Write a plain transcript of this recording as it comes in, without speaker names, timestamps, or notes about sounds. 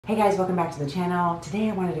Hey guys, welcome back to the channel. Today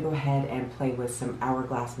I wanted to go ahead and play with some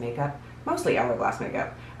Hourglass makeup, mostly Hourglass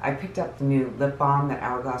makeup. I picked up the new lip balm that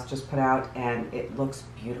Hourglass just put out and it looks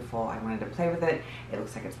beautiful. I wanted to play with it. It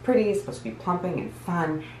looks like it's pretty, it's supposed to be plumping and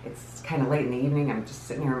fun. It's kind of late in the evening. I'm just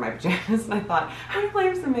sitting here in my pajamas and I thought, I'm gonna play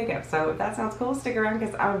with some makeup. So if that sounds cool, stick around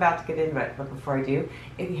because I'm about to get into it. But before I do,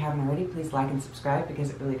 if you haven't already, please like and subscribe because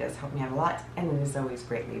it really does help me out a lot and it is always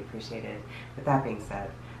greatly appreciated. With that being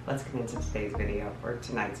said, let's get into today's video, or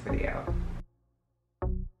tonight's video.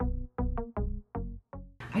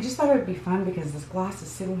 I just thought it would be fun because this gloss is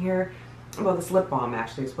sitting here, well, this lip balm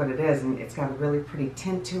actually is what it is, and it's got a really pretty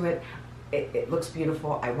tint to it. It looks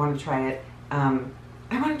beautiful. I want to try it. I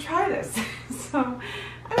want to try this. So,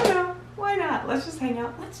 I don't know, why not? Let's just hang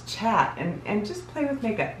out, let's chat, and just play with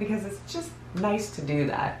makeup because it's just nice to do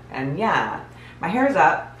that. And yeah, my hair's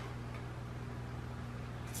up.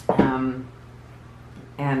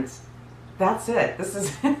 And that's it. This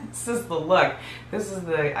is the look. This is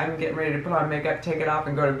the I'm getting ready to put on makeup, take it off,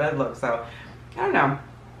 and go to bed look. So I don't know.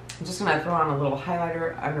 I'm just gonna throw on a little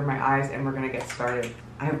highlighter under my eyes, and we're gonna get started.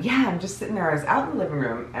 I'm just sitting there. I was out in the living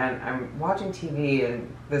room, and I'm watching TV,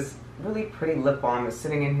 and this really pretty lip balm is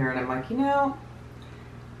sitting in here, and I'm like, you know,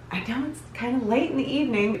 I know it's kind of late in the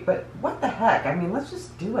evening, but what the heck? I mean, let's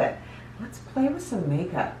just do it. Let's play with some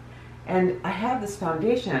makeup. And I have this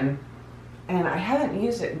foundation. And I haven't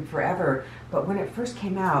used it in forever, but when it first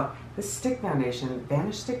came out, this stick foundation,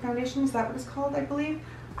 Vanish Stick Foundation, is that what it's called, I believe?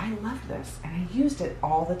 I love this, and I used it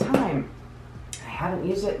all the time. I haven't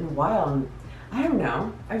used it in a while, and I don't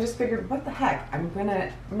know. I just figured, what the heck? I'm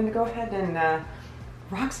gonna go ahead and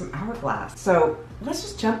rock some Hourglass. So let's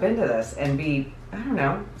just jump into this and be, I don't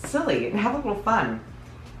know, silly and have a little fun.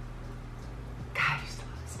 God, I used to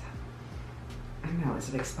love this stuff. I don't know, is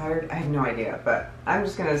it expired? I have no idea, but I'm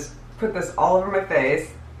just gonna put this all over my face.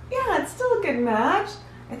 Yeah, it's still a good match.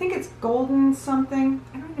 I think it's golden something.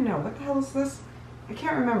 I don't even know. What the hell is this? I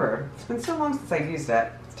can't remember. It's been so long since I've used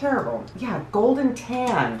it. It's terrible. Yeah, golden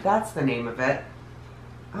tan. That's the name of it.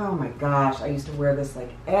 Oh my gosh. I used to wear this like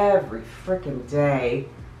every freaking day.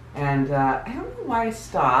 And I don't know why I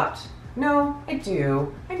stopped. No, I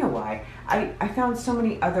do. I know why. I found so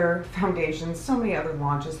many other foundations, so many other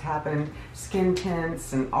launches happened, skin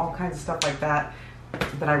tints and all kinds of stuff like that,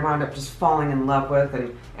 that I wound up just falling in love with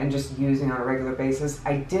and just using on a regular basis.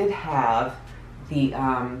 I did have the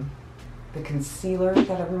concealer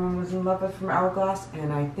that everyone was in love with from Hourglass,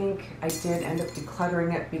 and I think I did end up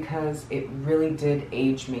decluttering it because it really did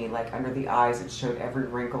age me. Like under the eyes, it showed every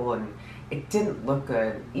wrinkle and it didn't look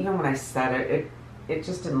good. Even when I said it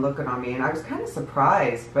just didn't look good on me, and I was kind of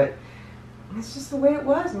surprised, but it's just the way it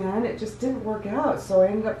was, man. It just didn't work out, so I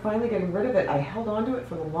ended up finally getting rid of it. I held on to it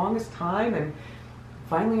for the longest time, and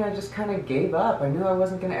finally I just kind of gave up. I knew I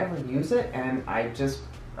wasn't going to ever use it, and I just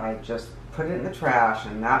put it in the trash,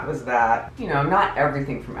 and that was that. You know, not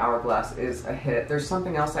everything from Hourglass is a hit. There's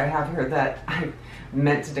something else I have here that I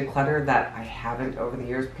meant to declutter that I haven't over the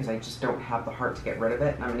years because I just don't have the heart to get rid of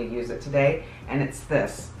it, and I'm going to use it today, and it's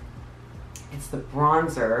this. It's the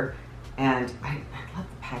bronzer, and I love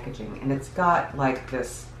the packaging, and it's got like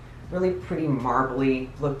this really pretty marbly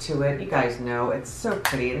look to it. You guys know it's so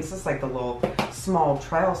pretty, and this is like the little small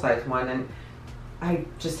trial size one, and I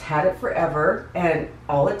just had it forever, and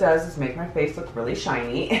all it does is make my face look really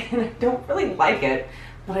shiny, and I don't really like it,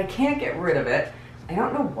 but I can't get rid of it. I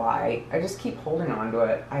don't know why. I just keep holding on to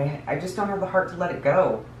it. I just don't have the heart to let it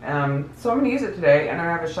go. So I'm going to use it today, and I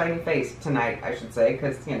have a shiny face tonight, I should say,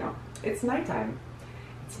 because, you know, it's nighttime.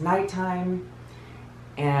 It's nighttime.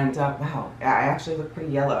 And wow, I actually look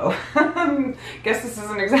pretty yellow. Guess this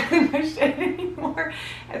isn't exactly my shade anymore.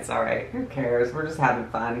 It's all right. Who cares? We're just having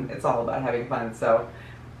fun. It's all about having fun. So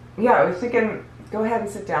yeah, I was thinking, go ahead and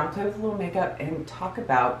sit down, play with a little makeup, and talk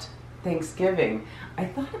about Thanksgiving. I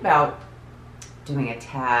thought about doing a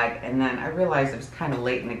tag, and then I realized it was kind of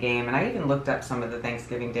late in the game, and I even looked up some of the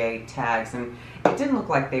Thanksgiving Day tags, and it didn't look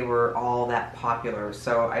like they were all that popular.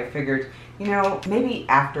 So I figured, you know, maybe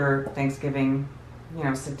after Thanksgiving, you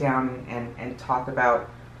know, sit down and talk about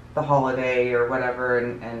the holiday or whatever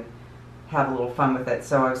and have a little fun with it.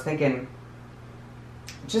 So I was thinking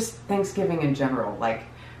just Thanksgiving in general, like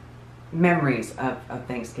memories of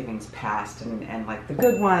Thanksgivings past and like the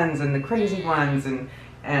good ones and the crazy ones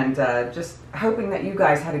and just hoping that you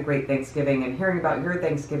guys had a great Thanksgiving and hearing about your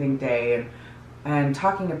Thanksgiving Day and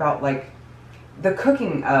talking about like the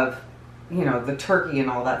cooking of, you know, the turkey and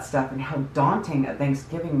all that stuff and how daunting a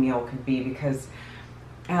Thanksgiving meal can be because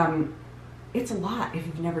it's a lot if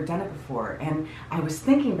you've never done it before. And I was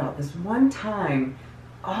thinking about this one time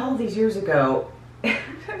all these years ago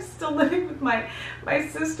I was still living with my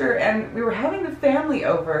sister, and we were having the family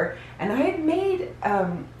over, and I had made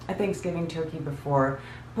a Thanksgiving turkey before,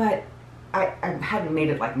 but I hadn't made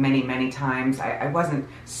it like many times. I wasn't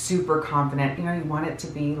super confident. You know, you want it to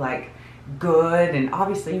be like good, and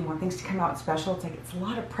obviously you want things to come out special. It's like, it's a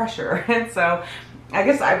lot of pressure. And so I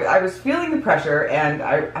guess I was feeling the pressure, and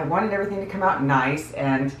I wanted everything to come out nice,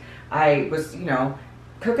 and I was, you know,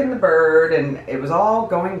 cooking the bird, and it was all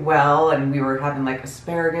going well, and we were having like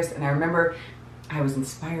asparagus. And I remember I was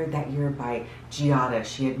inspired that year by Giada.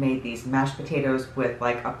 She had made these mashed potatoes with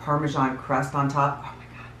like a Parmesan crust on top. Oh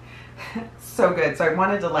my God, so good. So I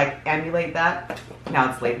wanted to like emulate that.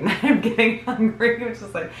 Now it's late at night, I'm getting hungry, which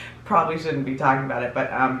is like, probably shouldn't be talking about it,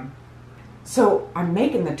 but so I'm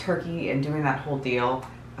making the turkey and doing that whole deal.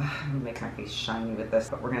 I'm gonna make my face shiny with this,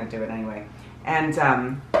 but we're gonna do it anyway.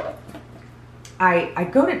 And I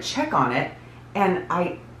go to check on it, and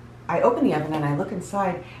I open the oven and I look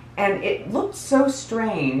inside, and it looked so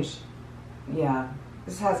strange. Yeah,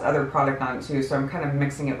 this has other product on it too, so I'm kind of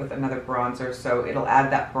mixing it with another bronzer, so it'll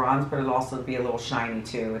add that bronze, but it'll also be a little shiny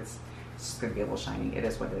too. It's just gonna be a little shiny. It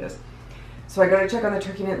is what it is. So I go to check on the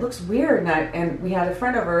turkey, and it looks weird, and we had a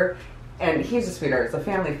friend over, and he's a sweetheart, it's a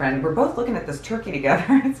family friend. We're both looking at this turkey together.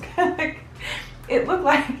 It's kind of like, it looked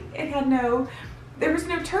like it had there was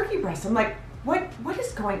no turkey breast. I'm like, what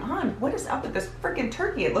is going on? What is up with this freaking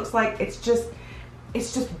turkey? It looks like it's just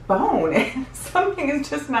bone. Something is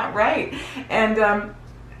just not right. And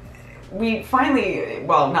we finally,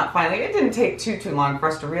 well, not finally, it didn't take too long for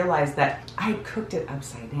us to realize that I cooked it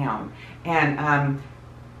upside down. And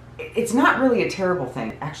it's not really a terrible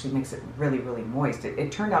thing. It actually makes it really moist.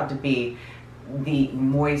 It turned out to be the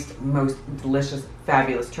moist, most delicious,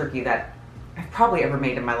 fabulous turkey that I've probably ever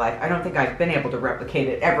made in my life. I don't think I've been able to replicate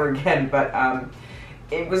it ever again, but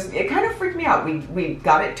it kind of freaked me out. We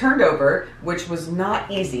got it turned over, which was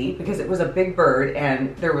not easy because it was a big bird,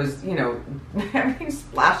 and there was, you know, everything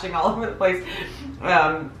splashing all over the place.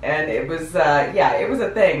 And it was, yeah, it was a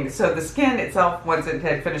thing. So the skin itself, once it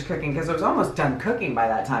had finished cooking, because it was almost done cooking by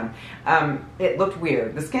that time, it looked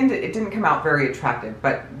weird. The skin, it didn't come out very attractive,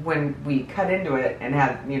 but when we cut into it and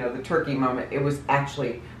had, you know, the turkey moment, it was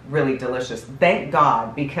actually really delicious. Thank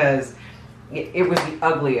God, because it was the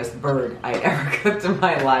ugliest bird I ever cooked in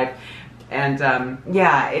my life. And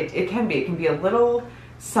yeah, it can be a little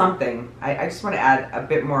something. I just want to add a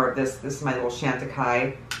bit more of this. This is my little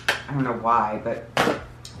Chanticleer. I don't know why, but I'm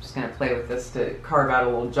just going to play with this to carve out a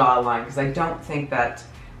little jawline, because I don't think that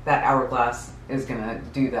Hourglass is going to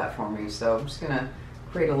do that for me. So I'm just going to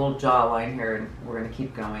create a little jawline here, and we're going to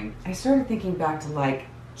keep going. I started thinking back to like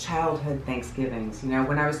childhood Thanksgivings, you know,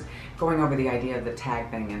 when I was going over the idea of the tag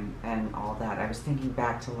thing and all that. I was thinking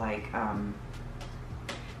back to like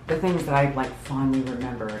the things that I like fondly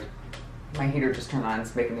remembered. My heater just turned on,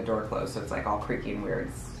 it's making the door close, so it's like all creaky and weird.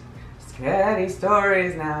 It's scary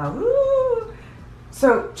stories now. Woo!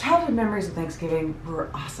 So childhood memories of Thanksgiving were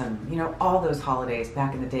awesome. You know, all those holidays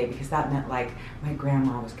back in the day, because that meant like my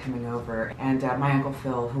grandma was coming over, and my Uncle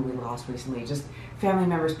Phil, who we lost recently, just family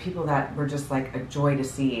members, people that were just like a joy to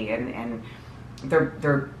see, and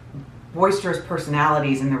their boisterous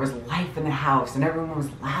personalities, and there was life in the house, and everyone was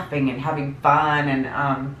laughing and having fun.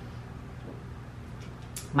 And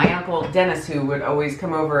my Uncle Dennis, who would always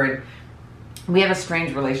come over, and we have a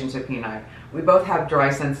strange relationship, he and I. We both have dry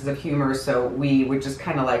senses of humor, so we would just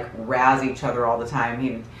kind of like razz each other all the time.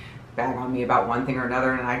 He'd bag on me about one thing or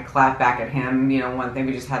another, and I'd clap back at him, you know, one thing.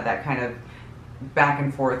 We just had that kind of back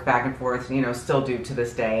and forth, you know, still do to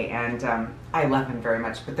this day. And I love him very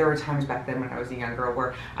much, but there were times back then when I was a young girl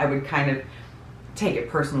where I would kind of take it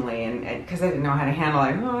personally, and because I didn't know how to handle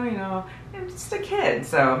it. Oh, you know, I'm just a kid,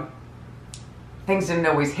 so things didn't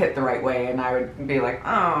always hit the right way, and I would be like,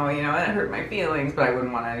 oh, you know, that hurt my feelings, but I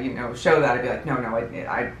wouldn't want to, you know, show that. I'd be like, no,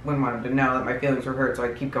 I wouldn't want him to know that my feelings were hurt, so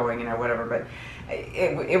I'd keep going, you know, whatever. But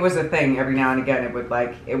it was a thing. Every now and again,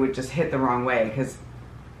 it would just hit the wrong way, because,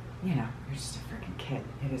 you know, you're just a freaking kid.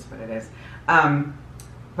 It is what it is.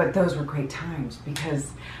 But those were great times, because,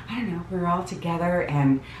 I don't know, we were all together,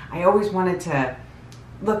 and I always wanted to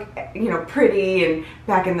look, you know, pretty. And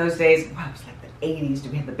back in those days, wow, it was like 80s,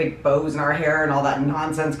 we had the big bows in our hair and all that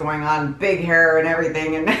nonsense going on, big hair and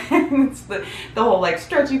everything, and it's the whole like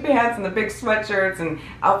stretchy pants and the big sweatshirts, and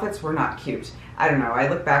outfits were not cute. I don't know, I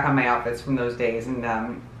look back on my outfits from those days, and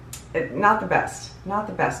not the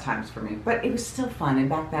best times for me, but it was still fun. And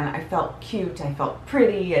back then I felt cute, I felt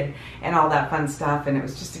pretty, and all that fun stuff, and it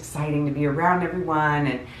was just exciting to be around everyone,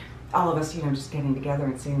 and all of us, you know, just getting together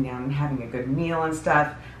and sitting down and having a good meal and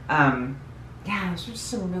stuff. Yeah, those were just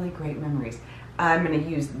some really great memories. I'm going to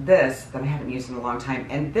use this that I haven't used in a long time,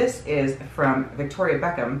 and this is from Victoria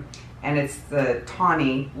Beckham, and it's the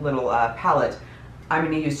tawny little palette. I'm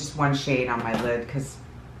going to use just one shade on my lid because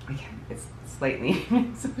it's late in the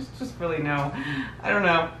evening, so there's just really no, I don't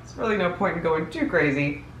know, it's really no point in going too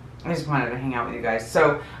crazy. I just wanted to hang out with you guys.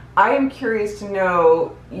 So I am curious to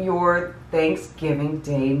know your Thanksgiving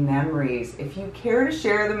Day memories. If you care to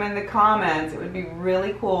share them in the comments, it would be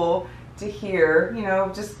really cool to hear, you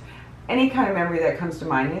know, just any kind of memory that comes to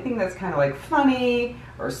mind. Anything that's kind of like funny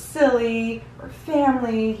or silly or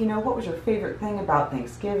family. You know, what was your favorite thing about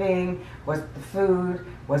Thanksgiving? Was it the food?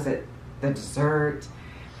 Was it the dessert?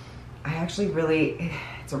 I actually really,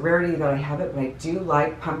 it's a rarity that I have it, but I do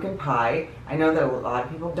like pumpkin pie. I know that a lot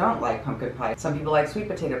of people don't like pumpkin pie. Some people like sweet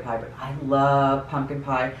potato pie, but I love pumpkin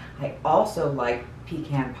pie. I also like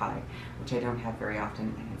pecan pie, which I don't have very often,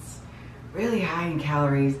 and it's really high in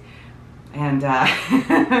calories. And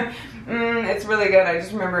it's really good. I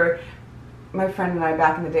just remember my friend and I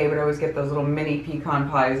back in the day would always get those little mini pecan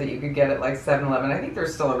pies that you could get at like 7-Eleven. I think they're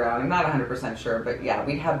still around. I'm not 100% sure, but yeah,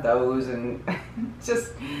 we'd have those, and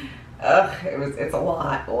just, it's a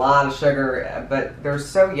lot of sugar, but they're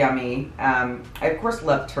so yummy. I of course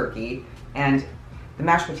love turkey, and the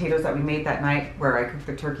mashed potatoes that we made that night where I cooked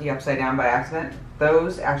the turkey upside down by accident,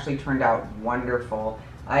 those actually turned out wonderful.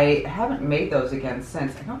 I haven't made those again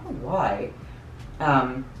since. I don't know why.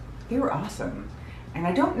 They were awesome. And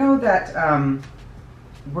I don't know that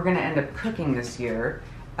we're going to end up cooking this year.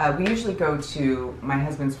 We usually go to my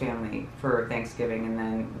husband's family for Thanksgiving, and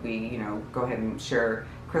then we, you know, go ahead and share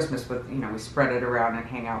Christmas with, you know, we spread it around and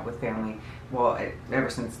hang out with family. Well, ever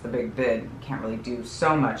since the big vid, can't really do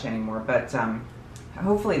so much anymore, but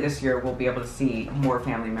hopefully this year we'll be able to see more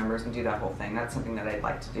family members and do that whole thing. That's something that I'd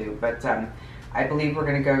like to do. But I believe we're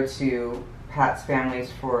going to go to Pat's family's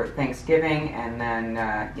for Thanksgiving, and then,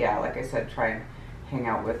 yeah, like I said, try and hang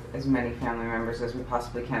out with as many family members as we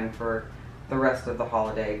possibly can for the rest of the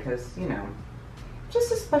holiday, because, you know,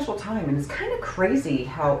 just a special time. And it's kind of crazy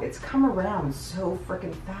how it's come around so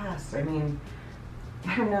freaking fast. I mean,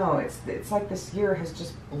 I don't know, it's like this year has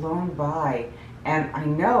just blown by. And I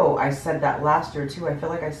know I said that last year too. I feel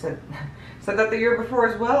like I said that the year before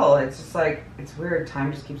as well. It's just like, it's weird.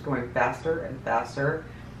 Time just keeps going faster and faster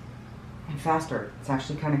and faster. It's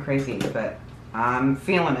actually kind of crazy, but I'm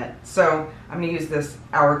feeling it. So I'm going to use this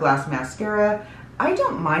Hourglass mascara. I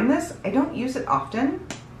don't mind this. I don't use it often.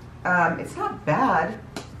 It's not bad.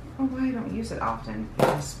 I don't know why I don't use it often. Is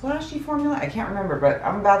it a splashy formula? I can't remember, but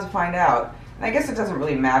I'm about to find out. And I guess it doesn't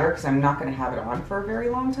really matter because I'm not going to have it on for a very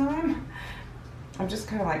long time. I'm just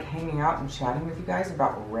kind of like hanging out and chatting with you guys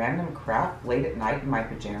about random crap late at night in my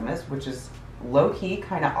pajamas, which is low-key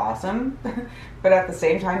kind of awesome, but at the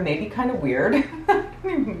same time maybe kind of weird. I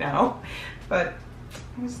don't even know, but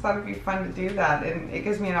I just thought it'd be fun to do that, and it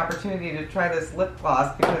gives me an opportunity to try this lip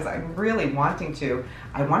gloss because I'm really wanting to.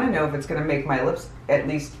 I want to know if it's going to make my lips at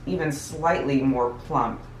least even slightly more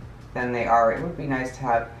plump than they are. It would be nice to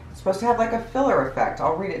have, it's supposed to have like a filler effect.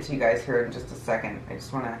 I'll read it to you guys here in just a second. I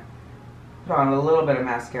just want to put on a little bit of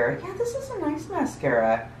mascara. Yeah, this is a nice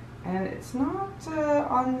mascara, and it's not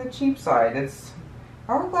on the cheap side. It's,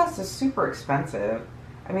 Hourglass is super expensive.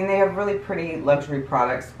 I mean, they have really pretty luxury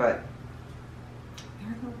products, but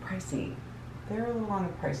they're a little pricey. They're a little on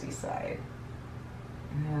the pricey side.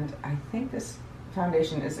 And I think this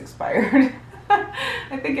foundation is expired.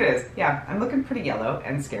 I think it is. Yeah, I'm looking pretty yellow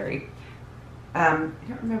and scary. I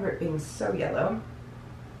don't remember it being so yellow.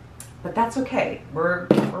 But that's okay. We're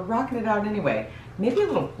rocking it out anyway. Maybe a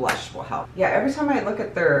little blush will help. Yeah, every time I look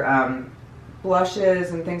at their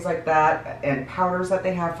blushes and things like that, and powders that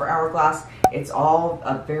they have for Hourglass, it's all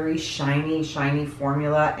a very shiny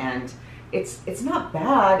formula, and it's not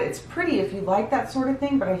bad. It's pretty if you like that sort of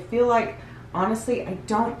thing, but I feel like, honestly, I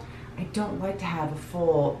don't like to have a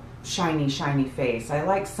full shiny face. I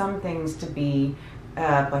like some things to be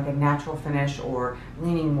like a natural finish or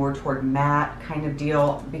leaning more toward matte kind of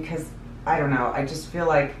deal, because I don't know, I just feel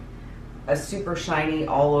like a super shiny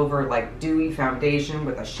all over like dewy foundation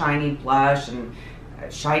with a shiny blush and a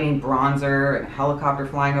shiny bronzer and a helicopter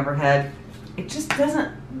flying overhead, it just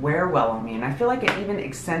doesn't wear well on me, and I feel like it even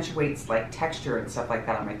accentuates like texture and stuff like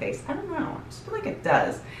that on my face. I don't know, I just feel like it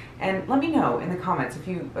does. And let me know in the comments if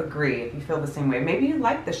you agree, if you feel the same way. Maybe you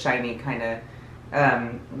like the shiny kind of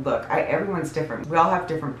look. Everyone's different. We all have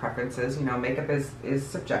different preferences. You know, makeup is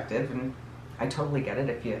subjective, and I totally get it.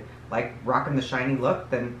 If you like rocking the shiny look,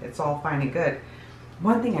 then it's all fine and good.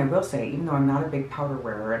 One thing I will say, even though I'm not a big powder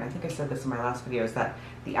wearer, and I think I said this in my last video, is that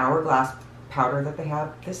the Hourglass powder that they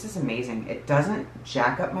have. This is amazing. It doesn't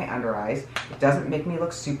jack up my under eyes. It doesn't make me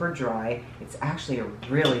look super dry. It's actually a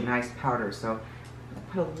really nice powder. So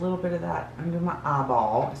I'll put a little bit of that under my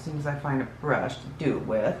eyeball as soon as I find a brush to do it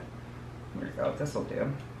with. Here we go. This will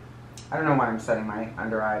do. I don't know why I'm setting my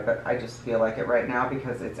under eye, but I just feel like it right now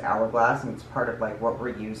because it's Hourglass and it's part of like what we're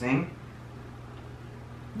using.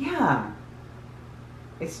 Yeah.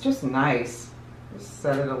 It's just nice. Just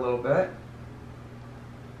set it a little bit.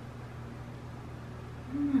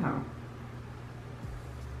 I don't know.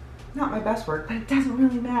 Not my best work, but it doesn't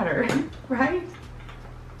really matter, right?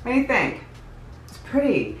 What do you think? It's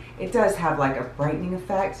pretty. It does have like a brightening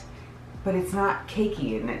effect, but it's not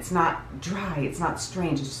cakey and it's not dry. It's not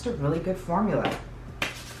strange. It's just a really good formula.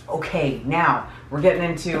 Okay, now we're getting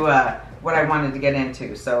into what I wanted to get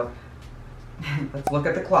into. So let's look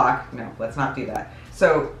at the clock. No, let's not do that.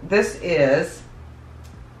 So this is,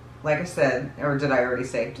 like I said, or did I already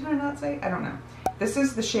say? Did I not say? I don't know. This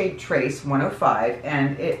is the shade Trace 105,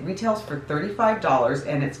 and it retails for $35,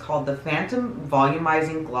 and it's called the Phantom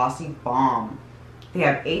Volumizing Glossy Balm. They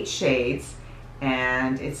have 8 shades,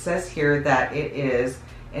 and it says here that it is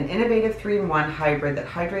an innovative 3-in-1 hybrid that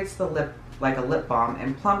hydrates the lip like a lip balm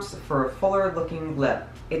and plumps for a fuller looking lip.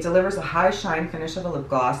 It delivers a high shine finish of a lip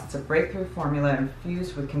gloss. It's a breakthrough formula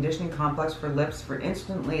infused with conditioning complex for lips for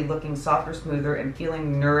instantly looking softer, smoother, and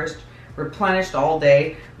feeling nourished, replenished all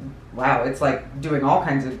day. Wow, it's like doing all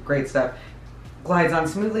kinds of great stuff. Glides on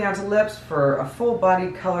smoothly onto lips for a full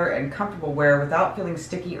bodied color and comfortable wear without feeling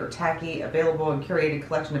sticky or tacky. Available in curated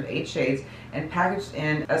collection of 8 shades and packaged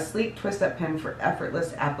in a sleek twist-up pen for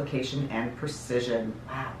effortless application and precision.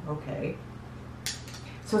 Wow, okay.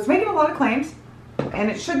 So it's making a lot of claims, and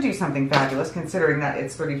it should do something fabulous considering that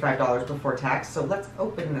it's $35 before tax. So let's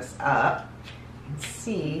open this up and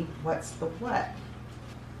see what's the what.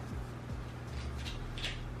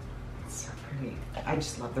 It's so pretty. I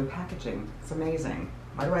just love their packaging. It's amazing.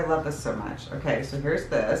 Why do I love this so much? Okay, so here's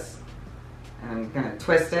this. And I'm gonna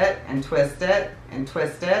twist it and twist it and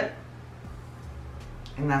twist it.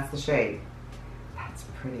 And that's the shade. That's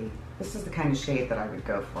pretty. This is the kind of shade that I would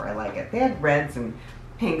go for. I like it. They had reds and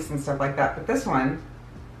pinks and stuff like that, but this one,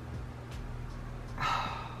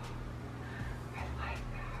 oh, I like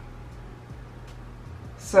that.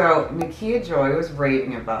 So Nakia Joy was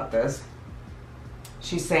raving about this.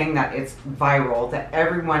 She's saying that it's viral, that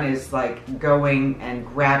everyone is like going and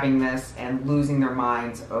grabbing this and losing their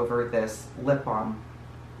minds over this lip balm.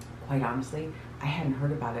 Quite honestly, I hadn't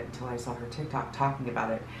heard about it until I saw her TikTok talking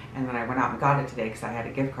about it, and then I went out and got it today because I had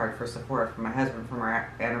a gift card for Sephora for my husband from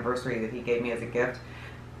our anniversary that he gave me as a gift.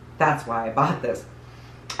 That's why I bought this.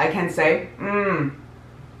 I can say,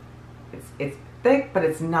 it's thick, but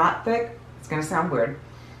it's not thick. It's gonna sound weird.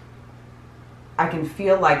 I can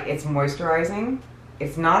feel like it's moisturizing.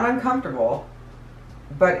 It's not uncomfortable,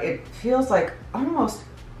 but it feels like almost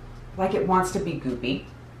like it wants to be goopy,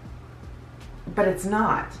 but it's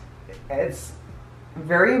not. It's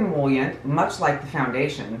very emollient, much like the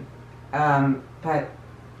foundation, but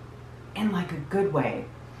in like a good way.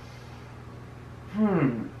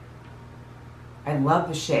 I love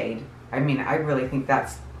the shade. I mean, I really think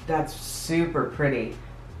that's super pretty.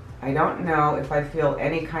 I don't know if I feel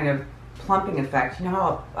any kind of plumping effect. You know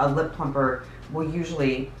how a lip plumper will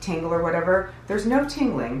usually tingle or whatever? There's no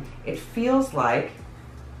tingling. It feels like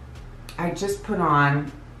I just put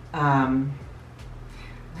on, I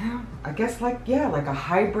guess like, yeah, like a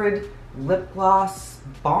hybrid lip gloss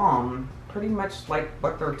balm. Pretty much like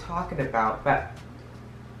what they're talking about. But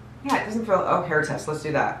yeah, it doesn't feel, oh, hair test, let's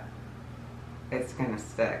do that. It's gonna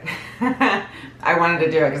stick. I wanted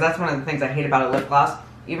to do it because that's one of the things I hate about a lip gloss,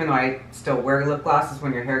 even though I still wear lip gloss, is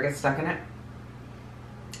when your hair gets stuck in it.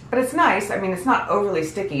 But it's nice. I mean, it's not overly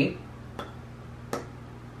sticky.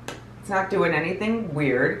 It's not doing anything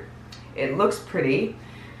weird. It looks pretty.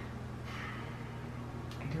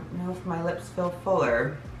 I don't know if my lips feel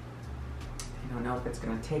fuller. I don't know if it's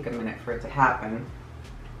gonna take a minute for it to happen.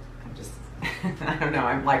 I'm just, I don't know,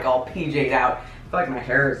 I'm like all PJ'd out. I feel like my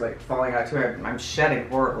hair is like falling out too. I'm shedding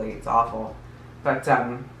horribly. It's awful. But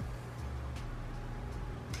I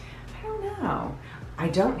don't know. I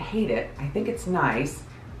don't hate it. I think it's nice,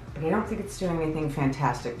 but I don't think it's doing anything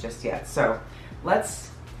fantastic just yet. So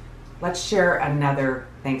let's share another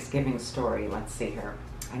Thanksgiving story. Let's see here.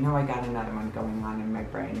 I know I got another one going on in my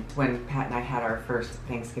brain. When Pat and I had our first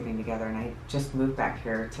Thanksgiving together, and I just moved back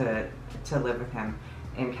here to live with him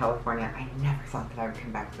in California, I never thought that I would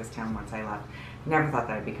come back to this town once I left. Never thought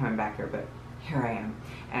that I'd be coming back here, but here I am,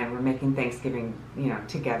 and we're making Thanksgiving, you know,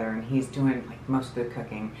 together, and he's doing like most of the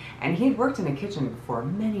cooking. And he'd worked in a kitchen before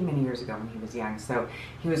many, many years ago when he was young, so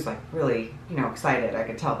he was like really, you know, excited. I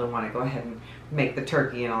could tell to want to go ahead and make the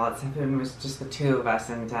turkey and all that stuff. And it was just the two of us,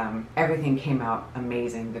 and everything came out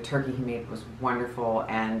amazing. The turkey he made was wonderful,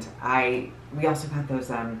 and we also got those,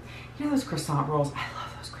 you know, those croissant rolls. I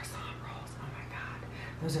love those croissant rolls. Oh my God,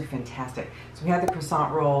 those are fantastic. So we had the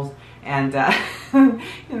croissant rolls and and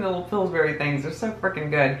the little Pillsbury things. They're so freaking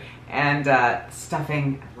good. And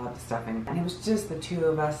stuffing. I love the stuffing. And it was just the two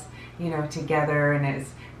of us, you know, together. And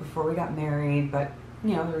it's before we got married, but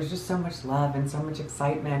you know, there was just so much love and so much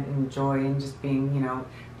excitement and joy and just being, you know,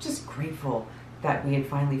 just grateful that we had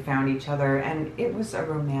finally found each other. And it was a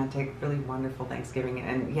romantic, really wonderful Thanksgiving.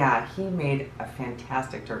 And yeah, he made a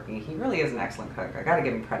fantastic turkey. He really is an excellent cook. I gotta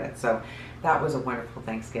give him credit. So that was a wonderful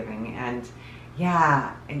Thanksgiving. And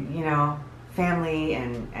yeah, and, you know, family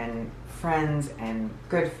and friends and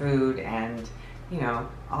good food and, you know,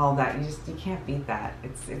 all that. You can't beat that.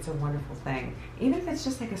 It's a wonderful thing. Even if it's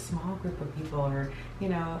just like a small group of people, or, you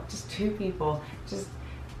know, just two people, just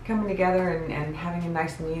coming together and having a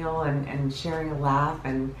nice meal and sharing a laugh,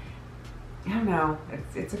 and I don't know,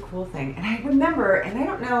 it's a cool thing. And I remember, and I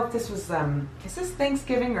don't know if this was, is this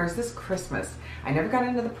Thanksgiving or is this Christmas? I never got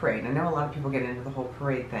into the parade. I know a lot of people get into the whole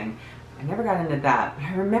parade thing. I never got into that, but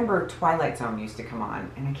I remember Twilight Zone used to come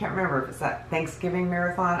on, and I can't remember if it's that Thanksgiving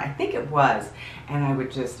marathon. I think it was, and I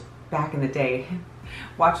would just, back in the day,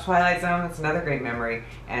 watch Twilight Zone. That's another great memory.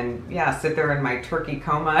 And yeah, sit there in my turkey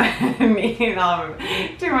coma and eating all of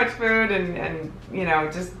too much food and you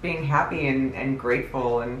know, just being happy and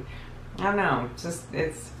grateful, and I don't know,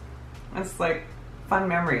 it's like fun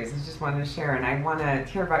memories. I just wanted to share, and I want to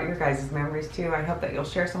hear about your guys' memories too. I hope that you'll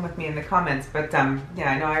share some with me in the comments. But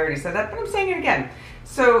yeah, I know I already said that, but I'm saying it again.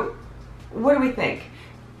 So what do we think?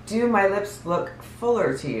 Do my lips look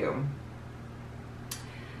fuller to you?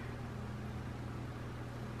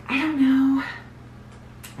 I don't know.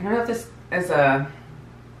 I don't know if this is a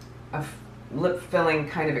lip filling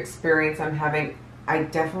kind of experience I'm having. I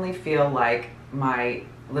definitely feel like my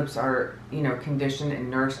lips are, you know, conditioned and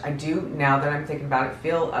nourished. I do, now that I'm thinking about it,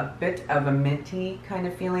 feel a bit of a minty kind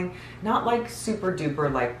of feeling. Not like super duper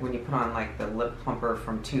like when you put on like the lip plumper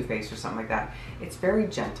from Too Faced or something like that. It's very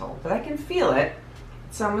gentle, but I can feel it.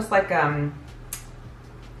 It's almost like a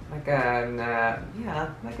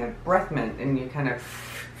breath mint, and you kind of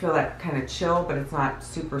feel that kind of chill, but it's not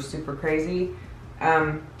super crazy.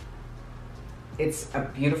 It's a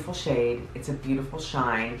beautiful shade. It's a beautiful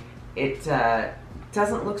shine. It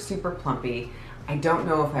doesn't look super plumpy. I don't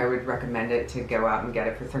know if I would recommend it to go out and get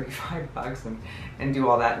it for 35 bucks and do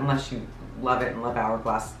all that, unless you love it and love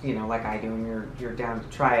Hourglass, you know, like I do, and you're down to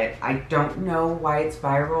try it. I don't know why it's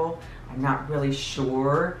viral. I'm not really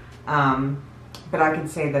sure. But I can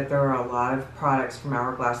say that there are a lot of products from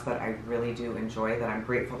Hourglass that I really do enjoy, that I'm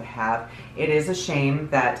grateful to have. It is a shame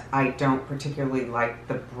that I don't particularly like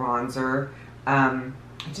the bronzer.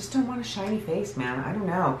 I just don't want a shiny face, man. I don't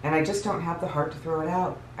know. And I just don't have the heart to throw it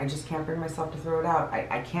out. I just can't bring myself to throw it out.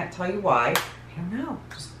 I can't tell you why. I don't know.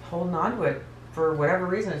 Just holding on to it for whatever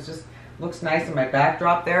reason. It just looks nice in my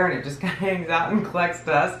backdrop there, and it just kind of hangs out and collects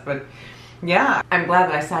dust. But yeah, I'm glad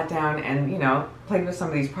that I sat down and, you know, played with some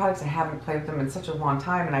of these products. I haven't played with them in such a long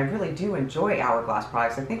time, and I really do enjoy Hourglass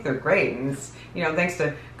products. I think they're great, and it's, you know, thanks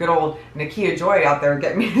to good old Nakia Joy out there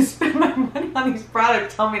getting me to spend my money on these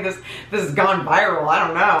products. Tell me this has gone viral. I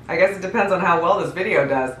don't know. I guess it depends on how well this video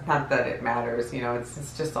does. Not that it matters, you know,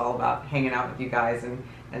 it's just all about hanging out with you guys and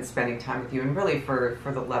spending time with you, and really for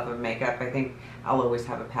the love of makeup. I think I'll always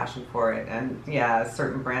have a passion for it, and yeah,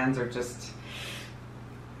 certain brands are just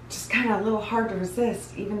kind of a little hard to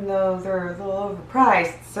resist, even though they're a little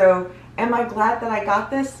overpriced. So am I glad that I got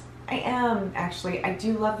this? I am, actually. I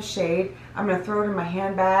do love the shade. I'm going to throw it in my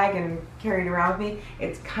handbag and carry it around with me.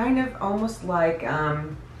 It's kind of almost like,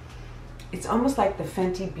 it's almost like the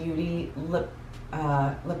Fenty Beauty lip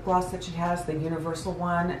gloss that she has, the universal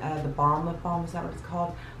one, the Balm lip balm, is that what it's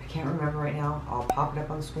called? I can't remember right now. I'll pop it up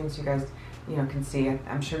on the screen so you guys, you know, can see.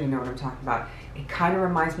 I'm sure you know what I'm talking about. It kind of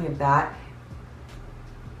reminds me of that.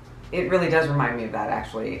 It really does remind me of that,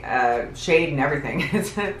 actually. Shade and everything.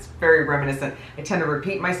 It's very reminiscent. I tend to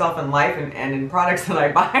repeat myself in life and in products that I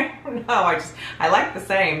buy. I don't know. I like the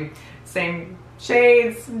same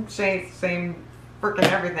shades, same freaking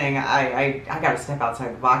everything. I got to step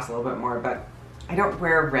outside the box a little bit more, but I don't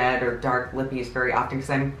wear red or dark lippies very often because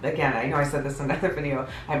again, I know I said this in another video,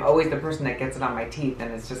 I'm always the person that gets it on my teeth, and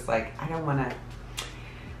it's just like, I don't want to.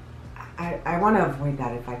 I want to avoid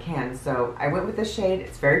that if I can. So I went with this shade.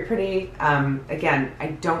 It's very pretty. Again,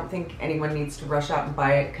 I don't think anyone needs to rush out and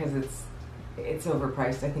buy it because it's it's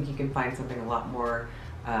overpriced. I think you can find something a lot more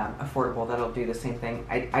affordable that'll do the same thing.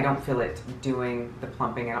 I don't feel it doing the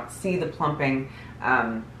plumping. I don't see the plumping,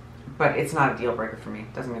 but it's not a deal breaker for me.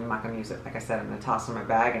 Doesn't mean I'm not going to use it. Like I said, I'm going to toss it in my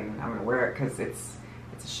bag and I'm going to wear it because it's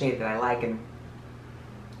a shade that I like, and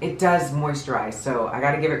it does moisturize, so I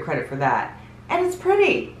got to give it credit for that. And it's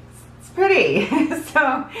pretty. It's pretty.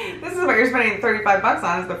 So this is what you're spending 35 bucks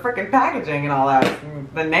on, is the freaking packaging and all that.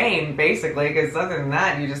 The name, basically, because other than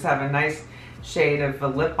that, you just have a nice shade of a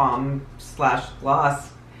lip balm slash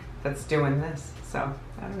gloss that's doing this. So,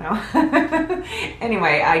 I don't know.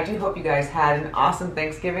 Anyway, I do hope you guys had an awesome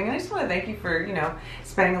Thanksgiving. And I just want to thank you for, you know,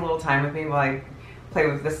 spending a little time with me while I play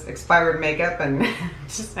with this expired makeup and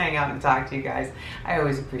just hang out and talk to you guys. I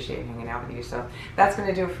always appreciate hanging out with you. So that's going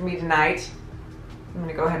to do it for me tonight. I'm going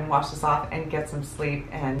to go ahead and wash this off and get some sleep.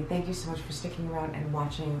 And thank you so much for sticking around and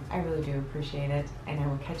watching. I really do appreciate it. And I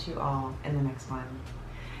will catch you all in the next one.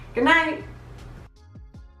 Good night.